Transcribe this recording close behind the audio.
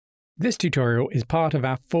This tutorial is part of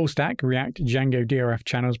our full stack React Django DRF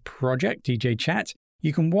channels project, DJ Chat.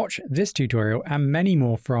 You can watch this tutorial and many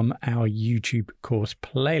more from our YouTube course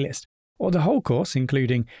playlist, or the whole course,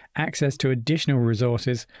 including access to additional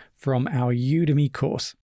resources from our Udemy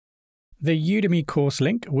course. The Udemy course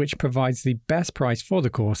link, which provides the best price for the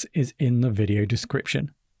course, is in the video description.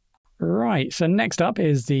 Right, so next up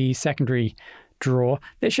is the secondary draw.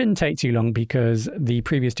 This shouldn't take too long because the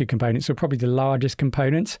previous two components are probably the largest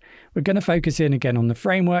components. We're going to focus in again on the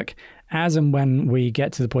framework. As and when we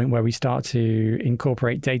get to the point where we start to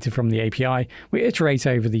incorporate data from the API, we iterate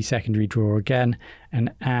over the secondary draw again and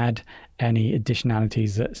add any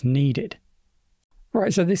additionalities that's needed.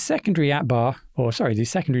 Right, so this secondary the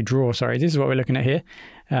secondary draw, this is what we're looking at here.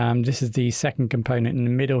 This is the second component in the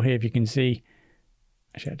middle here, if you can see.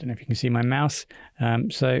 Actually, I don't know if you can see my mouse.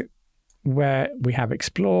 So where we have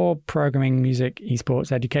explore, programming, music,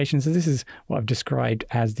 esports, education. So this is what I've described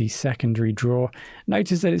as the secondary draw.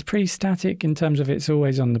 Notice that it's pretty static in terms of it's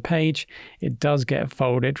always on the page. It does get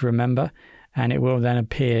folded, remember, and it will then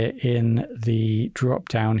appear in the drop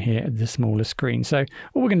down here at the smaller screen. So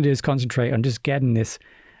all we're going to do is concentrate on just getting this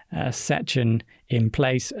section in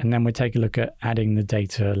place, and then we'll take a look at adding the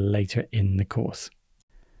data later in the course.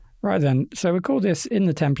 Right then, so we call this in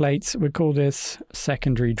the templates, we call this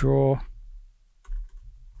secondary draw.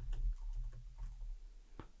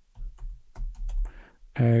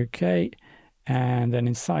 Okay, and then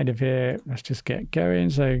inside of here, let's just get going.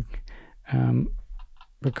 So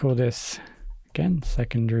we'll call this, again,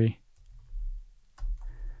 secondary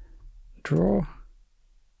draw.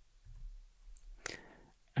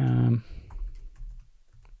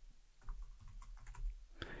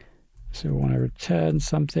 So we want to return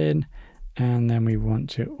something, and then we want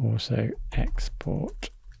to also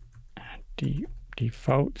export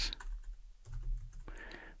default.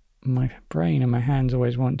 My brain and my hands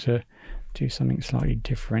always want to do something slightly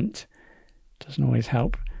different. Doesn't always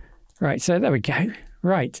help. Right, so there we go.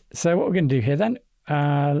 Right, so what we're going to do here then,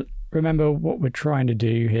 remember what we're trying to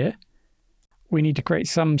do here. We need to create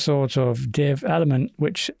some sort of div element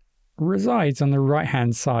which resides on the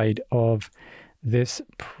right-hand side of this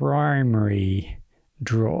primary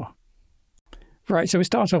draw. Right, so we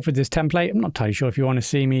start off with this template. I'm not entirely sure if you want to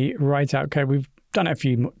see me write out code. We've done it a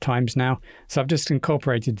few times now, so I've just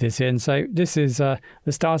incorporated this in. So this is the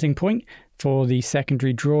starting point for the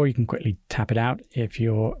secondary draw. You can quickly tap it out if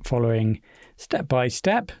you're following step by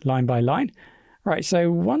step, line by line. Right,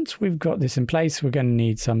 so once we've got this in place, we're going to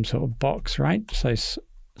need some sort of box, right? So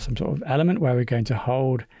some sort of element where we're going to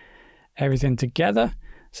hold everything together.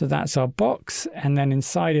 So that's our box, and then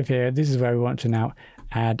inside of here, this is where we want to now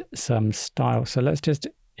add some style. So let's just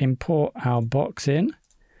import our box in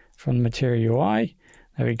from the material UI.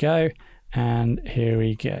 There we go, and here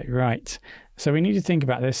we go. Right, so we need to think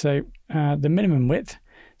about this. So the minimum width,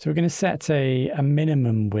 so we're going to set a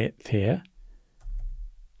minimum width here.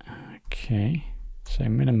 Okay, so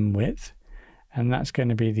minimum width, and that's going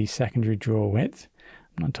to be the secondary draw width.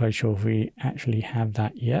 I'm not entirely sure if we actually have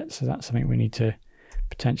that yet, so that's something we need to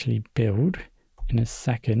potentially build in a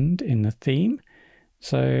second in the theme.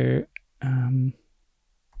 So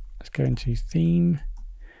let's go into theme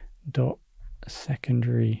dot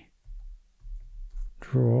secondary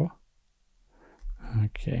draw.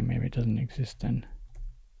 Okay, maybe it doesn't exist then.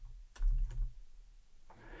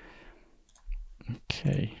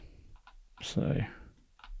 Okay, so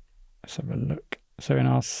let's have a look. So in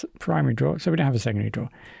our primary draw, so we don't have a secondary draw.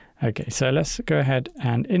 Okay, so let's go ahead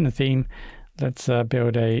and in the theme, let's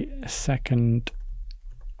build a secondary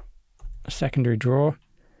draw.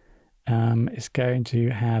 It's going to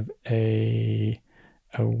have a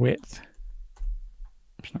width.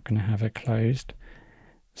 It's not going to have a closed,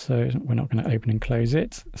 so we're not going to open and close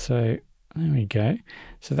it. So there we go.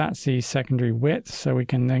 So that's the secondary width. So we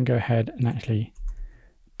can then go ahead and actually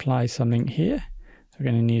apply something here. So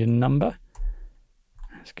we're going to need a number.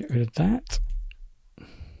 Let's get rid of that.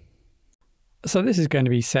 So this is going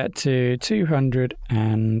to be set to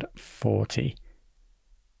 240.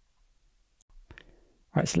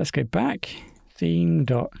 Right, so let's go back. Theme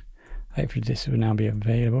dot. Hopefully this will now be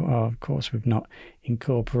available. Oh, of course, we've not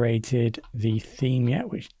incorporated the theme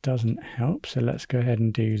yet, which doesn't help. So let's go ahead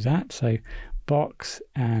and do that. So box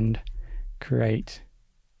and create.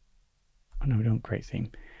 Oh no, we don't create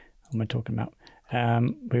theme. What am I talking about?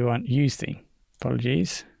 We want use theme.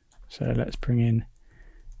 Apologies. So let's bring in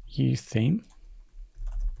use theme.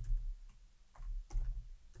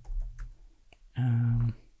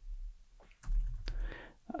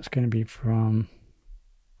 That's going to be from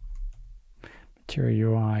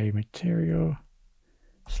material UI material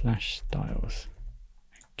 /styles.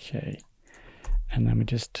 Okay, and then we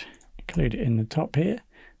just include it in the top here.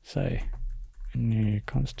 So new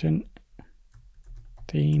constant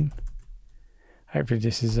theme. Hopefully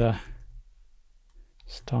this is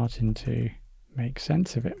starting to make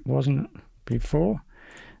sense if it wasn't before.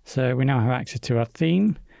 So we now have access to our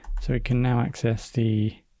theme, so we can now access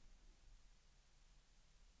the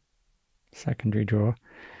secondary drawer.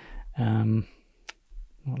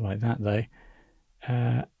 Not like that though.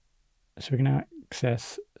 So we can now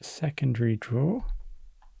access secondary drawer.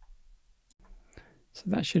 So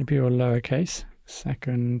that should be all lowercase.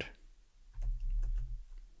 Secondary,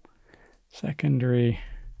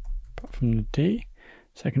 apart from the D,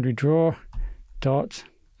 secondary drawer dot.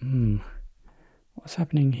 What's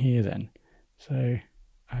happening here then? So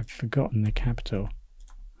I've forgotten the capital.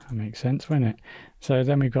 That makes sense, won't it? So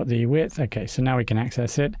then we've got the width. Okay, so now we can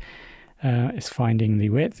access it. It's finding the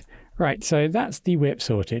width. Right, so that's the width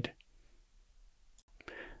sorted.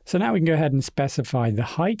 So now we can go ahead and specify the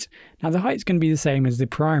height. Now the height's going to be the same as the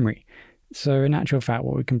primary. So in actual fact,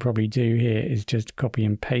 what we can probably do here is just copy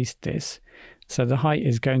and paste this. So the height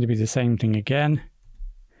is going to be the same thing again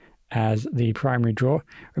as the primary drawer.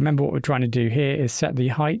 Remember, what we're trying to do here is set the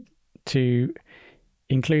height to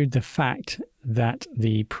include the fact that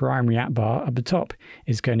the primary at bar at the top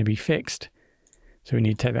is going to be fixed. So we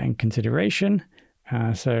need to take that in consideration.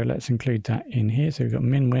 So let's include that in here. So we've got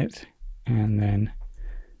min width and then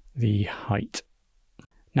the height.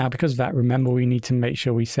 Now, because of that, remember, we need to make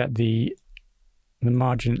sure we set the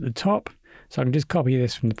margin at the top. So I can just copy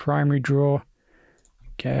this from the primary drawer.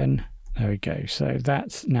 Again, there we go. So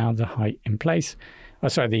that's now the height in place. Oh,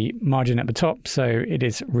 sorry, the margin at the top. So it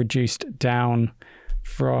is reduced down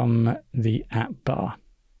from the at bar.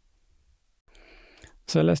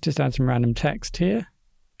 So let's just add some random text here.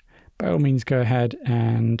 By all means, go ahead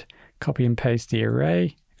and copy and paste the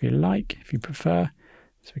array if you like, if you prefer.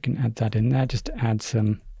 So we can add that in there, just to add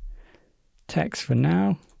some text for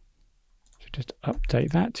now. So just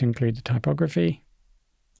update that to include the typography.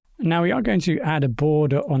 Now we are going to add a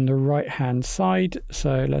border on the right hand side.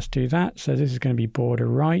 So let's do that. So this is going to be border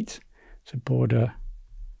right. So border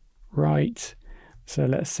right. So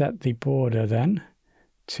let's set the border then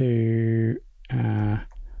to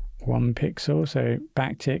 1 pixel. So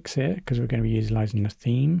backticks here because we're going to be utilizing the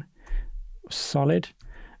theme solid.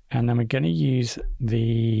 And then we're going to use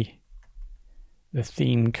the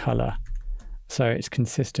theme color so it's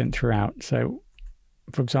consistent throughout. So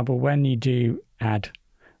for example, when you do add,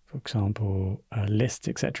 for example, lists,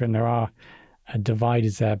 etc., and there are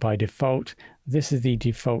dividers there by default, this is the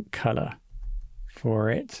default color for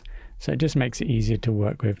it. So it just makes it easier to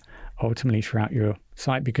work with ultimately throughout your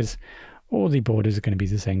site because all the borders are going to be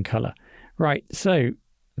the same color. Right, so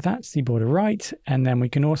that's the border right, and then we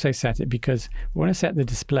can also set it because we want to set the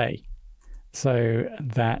display so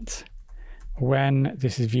that when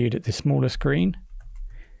this is viewed at the smaller screen,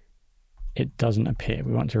 it doesn't appear.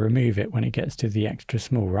 We want to remove it when it gets to the extra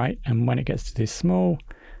small, right? And when it gets to this small,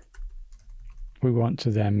 we want to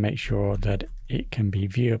then make sure that it can be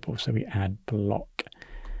viewable. So we add block.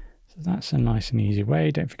 So that's a nice and easy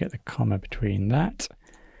way. Don't forget the comma between that.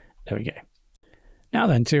 There we go. Now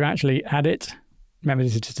then, to actually add it, remember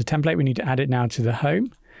this is just a template. We need to add it now to the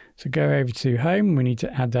home. So go over to home. We need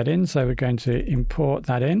to add that in. So we're going to import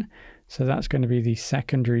that in. So that's going to be the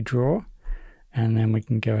secondary drawer. And then we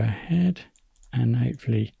can go ahead and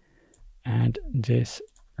hopefully add this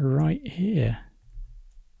right here.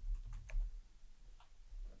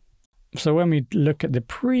 So when we look at the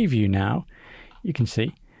preview now, you can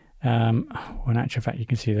see, well, in actual fact, you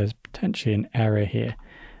can see there's potentially an error here.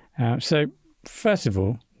 So first of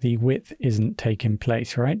all, the width isn't taking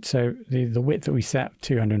place, right? So the width that we set,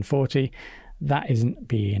 240, that isn't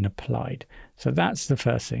being applied. So that's the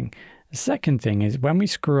first thing. The second thing is when we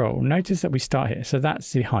scroll, notice that we start here. So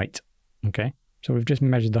that's the height, okay? So we've just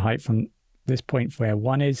measured the height from this point where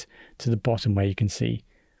 1 is to the bottom where you can see.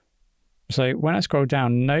 So when I scroll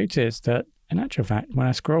down, notice that in actual fact, when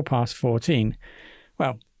I scroll past 14,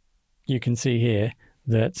 well, you can see here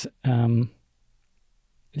that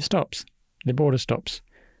it stops. The border stops.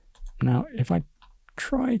 Now, if I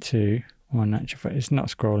try to, well, in actual fact, it's not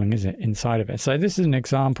scrolling, is it, inside of it? So this is an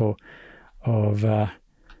example of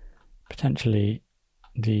potentially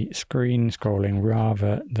the screen scrolling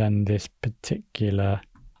rather than this particular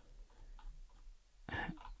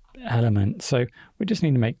element. So we just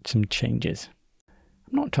need to make some changes.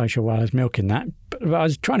 I'm not entirely sure why I was milking that, but I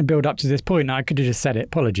was trying to build up to this point and I could have just said it.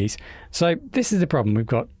 Apologies. So this is the problem we've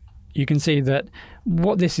got. You can see that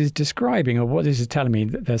what this is describing, or what this is telling me,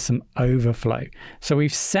 that there's some overflow. So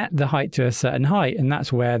we've set the height to a certain height, and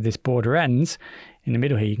that's where this border ends. in the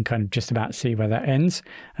middle here, you can kind of just about see where that ends,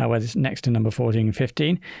 where it's next to number 14 and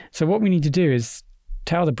 15. So what we need to do is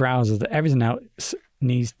tell the browser that everything else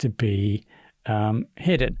needs to be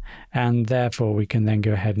hidden, and therefore we can then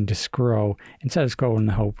go ahead and just scroll. Instead of scrolling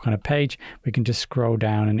the whole kind of page, we can just scroll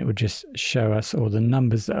down and it would just show us all the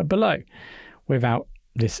numbers that are below without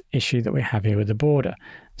this issue that we have here with the border.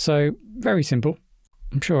 So very simple.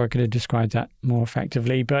 I'm sure I could have described that more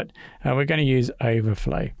effectively, but we're going to use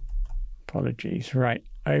overflow. Apologies. Right,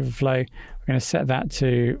 overflow. We're going to set that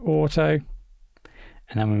to auto,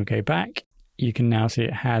 and then when we go back, you can now see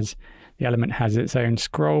the element has its own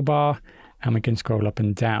scroll bar, and we can scroll up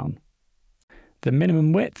and down. The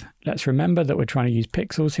minimum width, let's remember that we're trying to use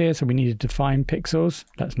pixels here, so we need to define pixels.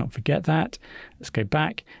 Let's not forget that. Let's go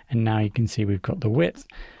back, and now you can see we've got the width,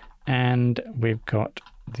 and we've got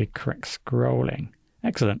the correct scrolling.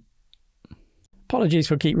 Excellent. Apologies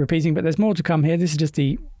for keep repeating, but there's more to come here. This is just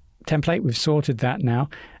the template. We've sorted that now.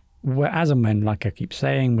 As and when, like I keep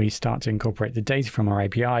saying, we start to incorporate the data from our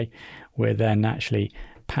API, we'll then actually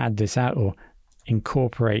pad this out or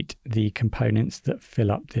incorporate the components that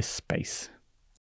fill up this space.